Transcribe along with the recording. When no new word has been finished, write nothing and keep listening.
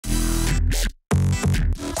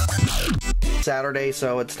Saturday,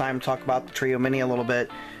 so it's time to talk about the Trio Mini a little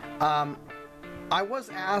bit. I was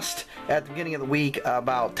asked at the beginning of the week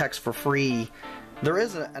about text for free. There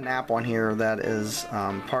is an app on here that is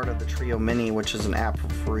part of the Trio Mini, which is an app for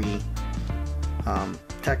free,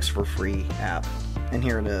 text for free app, and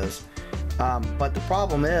here it is. But the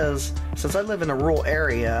problem is, since I live in a rural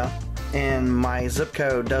area and my zip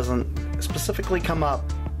code doesn't specifically come up,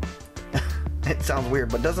 it sounds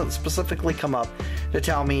weird, but doesn't specifically come up to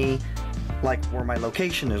tell me like where my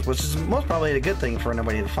location is, which is most probably a good thing for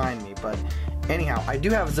anybody to find me. But anyhow, I do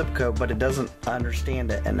have a zip code, but it doesn't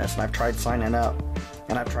understand it in this, and I've tried signing up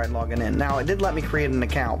and I've tried logging in. Now, it did let me create an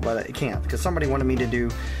account, but it can't because somebody wanted me to do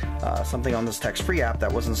something on this text-free app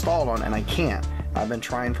that was installed on, and I can't. I've been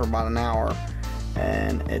trying for about an hour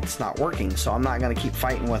and it's not working, so I'm not going to keep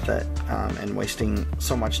fighting with it and wasting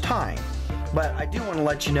so much time. But I do want to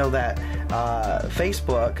let you know that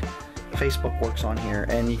Facebook works on here,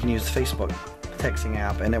 and you can use the Facebook texting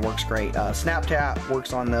app, and it works great. SnapTap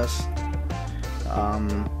works on this,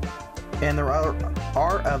 and there are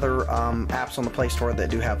other apps on the Play Store that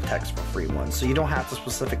do have text for free ones, so you don't have to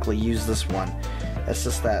specifically use this one. It's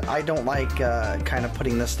just that I don't like kind of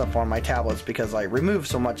putting this stuff on my tablets because I remove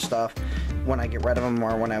so much stuff when I get rid of them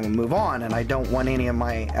or when I move on, and I don't want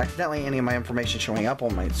accidentally any of my information showing up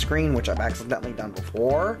on my screen, which I've accidentally done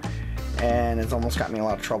before, and it's almost got me in a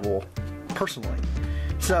lot of trouble personally.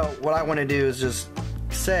 So what I want to do is just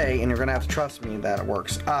say, and you're gonna have to trust me that it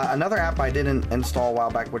works. Another app I didn't install a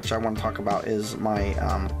while back, which I want to talk about, is my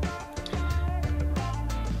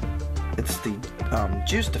it's the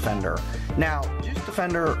Juice Defender. Now, Juice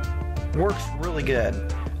Defender works really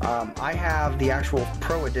good. I have the actual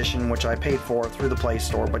Pro Edition, which I paid for through the Play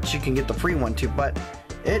Store, but you can get the free one too. But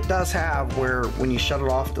it does have where when you shut it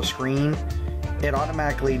off the screen, it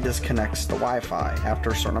automatically disconnects the Wi-Fi after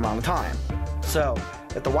a certain amount of time. So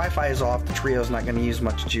if the Wi-Fi is off, the Trio's not going to use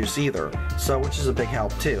much juice either. So, which is a big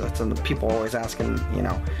help too. That's the people are always asking, you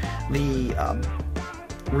know. The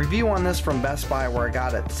review on this from Best Buy where I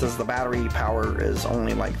got it says the battery power is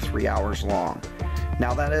only like 3 hours long.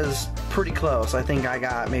 Now that is pretty close. I think I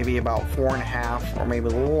got maybe about 4.5 or maybe a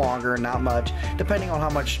little longer, not much, depending on how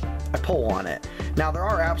much I pull on it. Now there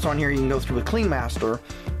are apps on here you can go through with Clean Master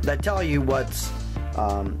that tell you what's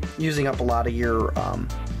using up a lot of your,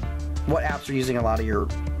 what apps are using a lot of your,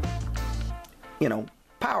 you know,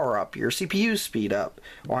 power up, your CPU speed up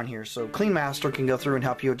on here. So Clean Master can go through and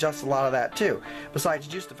help you adjust a lot of that too, besides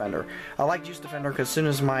Juice Defender. I like Juice Defender because as soon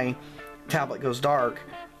as my tablet goes dark,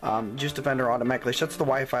 Juice Defender automatically shuts the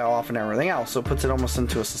Wi-Fi off and everything else, so it puts it almost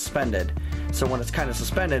into a suspended. So when it's kind of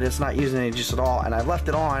suspended, it's not using any juice at all. And I left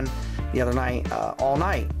it on the other night, all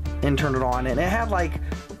night, and turned it on, and it had like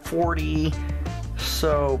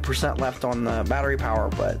 40% left on the battery power,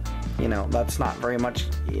 but you know, that's not very much.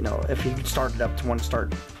 You know, if you start it up to want to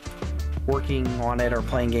start working on it or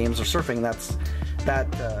playing games or surfing,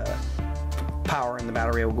 that power in the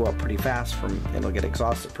battery will go up pretty fast. It'll get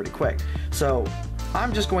exhausted pretty quick. So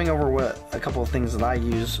I'm just going over what a couple of things that I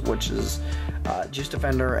use, which is Juice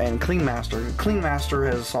Defender and Clean Master. Clean Master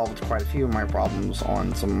has solved quite a few of my problems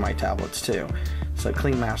on some of my tablets too. So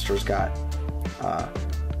Clean Master's got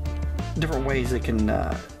different ways it can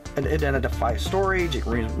it identifies storage, it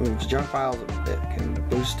removes junk files, it can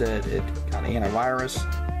boost it, it got an antivirus,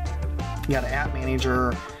 you got an app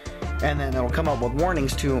manager, and then it'll come up with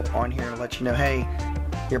warnings too on here to let you know, hey,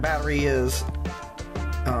 your battery is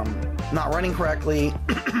not running correctly.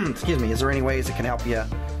 Excuse me, is there any ways it can help you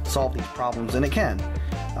solve these problems? And it can.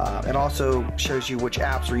 It also shows you which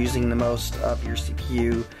apps are using the most of your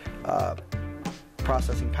CPU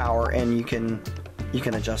processing power, and you can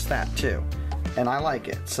adjust that too. And I like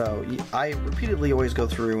it, so I repeatedly always go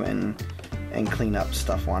through and clean up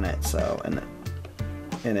stuff on it. So and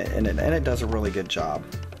it does a really good job,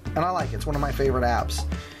 and I like it. It's one of my favorite apps.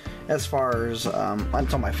 As far as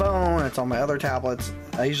it's on my phone, it's on my other tablets.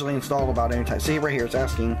 I usually install about any time. See right here, it's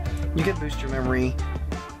asking you can boost your memory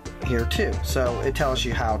here too. So it tells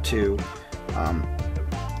you how to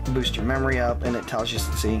boost your memory up, and it tells you,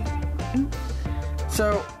 see.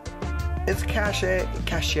 So it's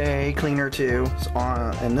cache cleaner too,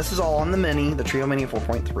 and this is all on the Mini, the Trio Mini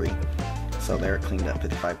 4.3. So there, it cleaned up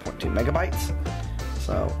 55.2 megabytes.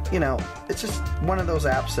 So, you know, it's just one of those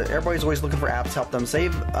apps that everybody's always looking for apps to help them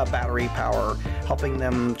save battery power, helping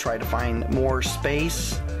them try to find more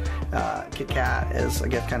space. KitKat is, I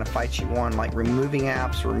guess, kind of fights you on like removing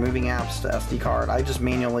apps to SD card. I just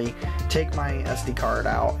manually take my SD card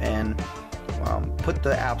out and put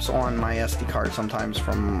the apps on my SD card sometimes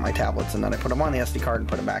from my tablets, and then I put them on the SD card and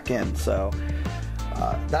put them back in. So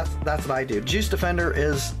that's what I do. Juice Defender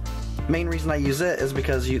is main reason I use it is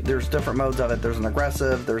because there's different modes of it. There's an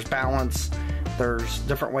aggressive, there's balance, there's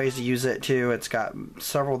different ways to use it too. It's got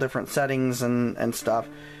several different settings and stuff.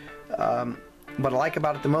 What I like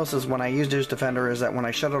about it the most is when I use Juice Defender is that when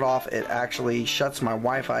I shut it off, it actually shuts my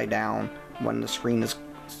Wi-Fi down when the screen is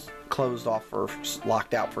closed off or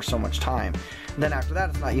locked out for so much time. Then after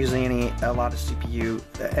that, it's not using a lot of CPU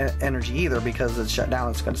energy either, because it's shut down.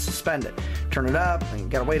 It's going to suspend it. Turn it up, and you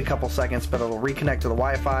got to wait a couple seconds, but it'll reconnect to the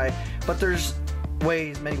Wi-Fi. But there's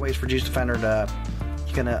many ways for Juice Defender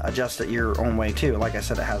you can adjust it your own way too. Like I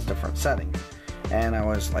said, it has different settings, and I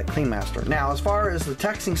always like Clean Master. Now, as far as the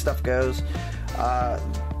texting stuff goes,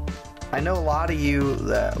 I know a lot of you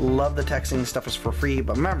that love the texting stuff is for free,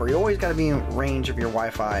 but remember, you always got to be in range of your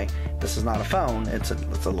Wi-Fi. This is not a phone, it's a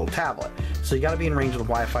little tablet. So you got to be in range of the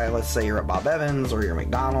Wi-Fi. Let's say you're at Bob Evans, or you're at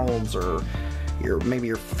McDonald's, or maybe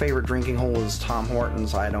your favorite drinking hole is Tom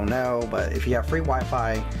Hortons, I don't know. But if you have free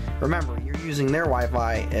Wi-Fi, remember, you're using their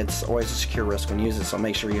Wi-Fi. It's always a secure risk when you use it, so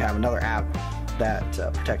make sure you have another app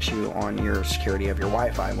that protects you on your security of your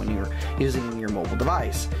Wi-Fi when you're using your mobile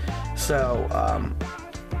device. So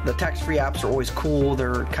the text-free apps are always cool.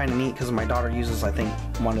 They're kind of neat because my daughter uses, I think,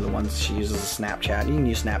 one of the ones she uses is Snapchat. You can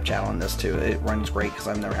use Snapchat on this too. It runs great because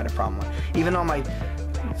I've never had a problem with it. Even on my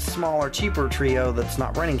smaller, cheaper Trio that's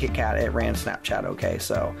not running KitKat, it ran Snapchat okay.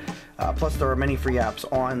 So, plus there are many free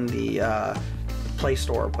apps on the Play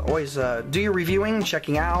Store. But always do your reviewing,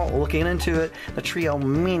 checking out, looking into it. The Trio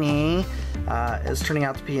Mini is turning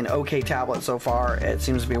out to be an okay tablet so far. It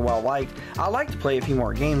seems to be well liked. I like to play a few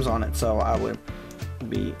more games on it, so I would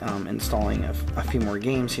be installing a few more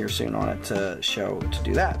games here soon on it to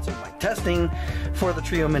do that. So my testing for the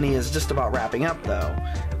Trio Mini is just about wrapping up though.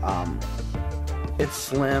 It's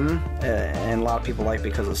slim, and a lot of people like it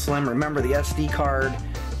because it's slim. Remember, the SD card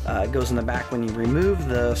goes in the back when you remove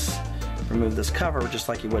this cover, just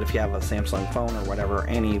like you would if you have a Samsung phone or whatever.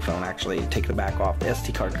 Any phone, actually, take the back off, the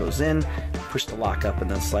SD card goes in, push the lock up,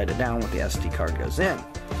 and then slide it down with the SD card goes in.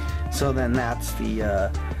 So then that's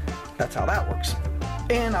how that works.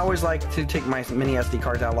 And I always like to take my mini SD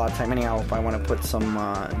cards out a lot of time anyhow if I want to put some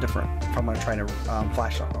if I'm going to try to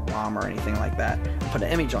flash up a ROM or anything like that, put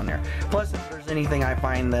an image on there. Plus, if there's anything I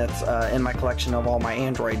find that's in my collection of all my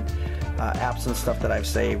Android apps and stuff that I've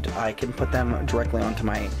saved, I can put them directly onto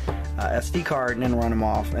my SD card and then run them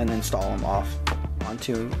off and install them off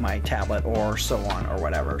onto my tablet or so on or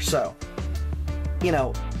whatever. So, you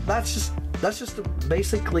know, that's just a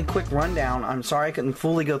basically quick rundown. I'm sorry I couldn't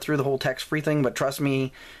fully go through the whole text-free thing, but trust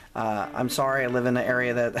me, I'm sorry. I live in an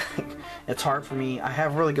area that it's hard for me. I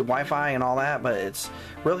have really good Wi-Fi and all that, but it's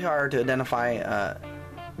really hard to identify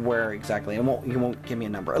where exactly. It won't give me a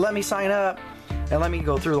number. It let me sign up and let me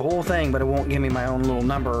go through the whole thing, but it won't give me my own little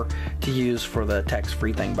number to use for the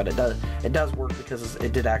text-free thing. But it does work because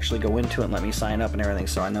it did actually go into it and let me sign up and everything,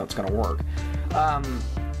 so I know it's going to work.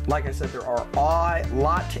 Like I said, there are a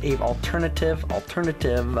lot of alternative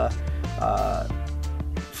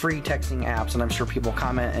free texting apps, and I'm sure people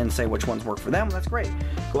comment and say which ones work for them. That's great.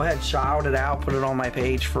 Go ahead, shout it out, put it on my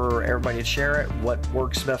page for everybody to share it. What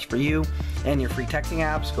works best for you and your free texting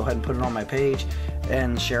apps, go ahead and put it on my page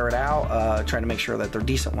and share it out. Try to make sure that they're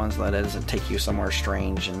decent ones, that it doesn't take you somewhere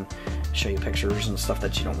strange and show you pictures and stuff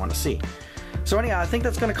that you don't want to see. So anyhow, I think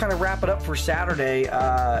that's going to kind of wrap it up for Saturday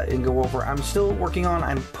and go over. I'm still working on,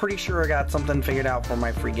 I'm pretty sure I got something figured out for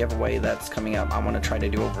my free giveaway that's coming up. I want to try to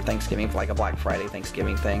do over Thanksgiving for like a Black Friday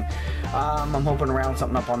Thanksgiving thing. I'm hoping to round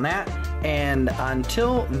something up on that. And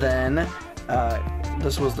until then,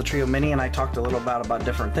 this was the Trio Mini, and I talked a little about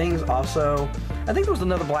different things. Also, I think there was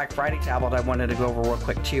another Black Friday tablet I wanted to go over real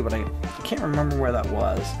quick too, but I can't remember where that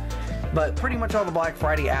was. But pretty much all the Black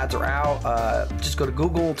Friday ads are out. Just go to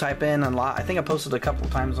Google, type in, and I think I posted a couple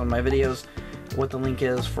of times on my videos what the link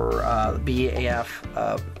is for BAF,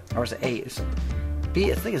 or is it A?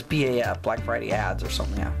 I think it's BAF, Black Friday ads or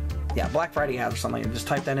something. Yeah, Black Friday ads or something. Just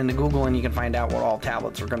type that into Google and you can find out what all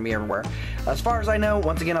tablets are going to be everywhere. As far as I know,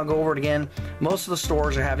 once again, I'll go over it again. Most of the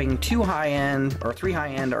stores are having 2 high-end, or 3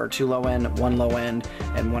 high-end, or 2 low-end, 1 low-end,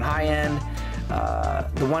 and 1 high-end.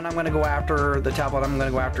 The one I'm going to go after, the tablet I'm going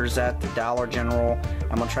to go after is at the Dollar General.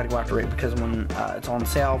 I'm going to try to go after it because when it's on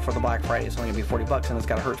sale for the Black Friday, it's only going to be $40, and it's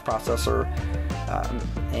got a Hertz processor,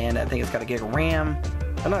 and I think it's got a gig of RAM.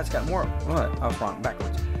 Oh no, it's got more. What? I was wrong,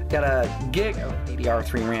 backwards. Got a gig of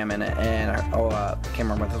DDR3 RAM in it, and I can't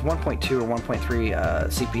remember if it's 1.2 or 1.3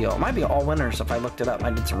 CPU. It might be all winners if I looked it up. I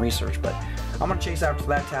did some research, but I'm going to chase after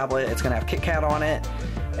that tablet. It's going to have KitKat on it,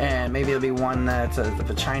 and maybe it'll be one that's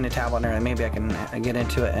a China tablet, and maybe I can get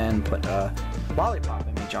into it and put a Lollipop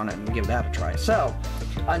image on it and give that a try. So,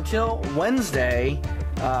 until Wednesday,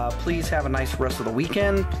 Please have a nice rest of the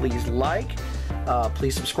weekend. Please like,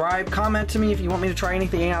 please subscribe, comment to me if you want me to try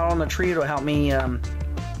anything out on the tree. It'll help me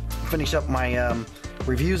finish up my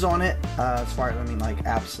reviews on it, as far as, I mean, like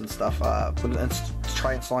apps and stuff,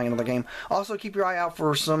 try installing another game. Also, keep your eye out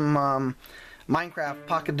for some Minecraft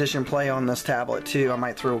Pocket Edition play on this tablet too. I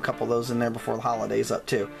might throw a couple of those in there before the holidays up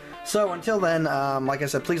too. So until then, like I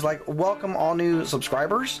said, please welcome all new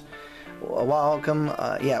subscribers. Welcome,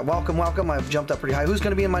 welcome. I've jumped up pretty high. Who's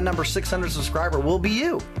going to be in my number 600 subscriber? Will be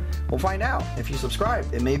you. We'll find out. If you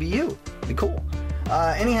subscribe, it may be you. Be cool.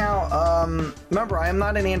 Anyhow, remember, I am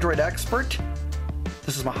not an Android expert.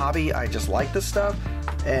 This is my hobby. I just like this stuff.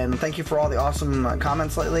 And thank you for all the awesome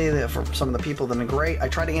comments lately, for some of the people that have been great. I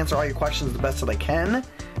try to answer all your questions the best that I can.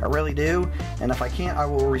 I really do. And if I can't, I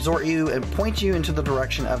will resort you and point you into the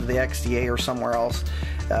direction of the XDA or somewhere else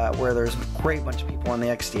where there's a great bunch of people on the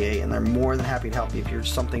XDA, and they're more than happy to help you if you're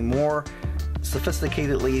something more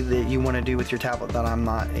sophisticatedly that you want to do with your tablet that I'm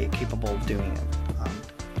not capable of doing it.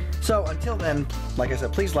 So until then, like I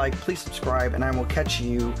said, please like, please subscribe, and I will catch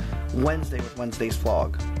you Wednesday with Wednesday's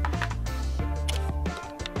vlog.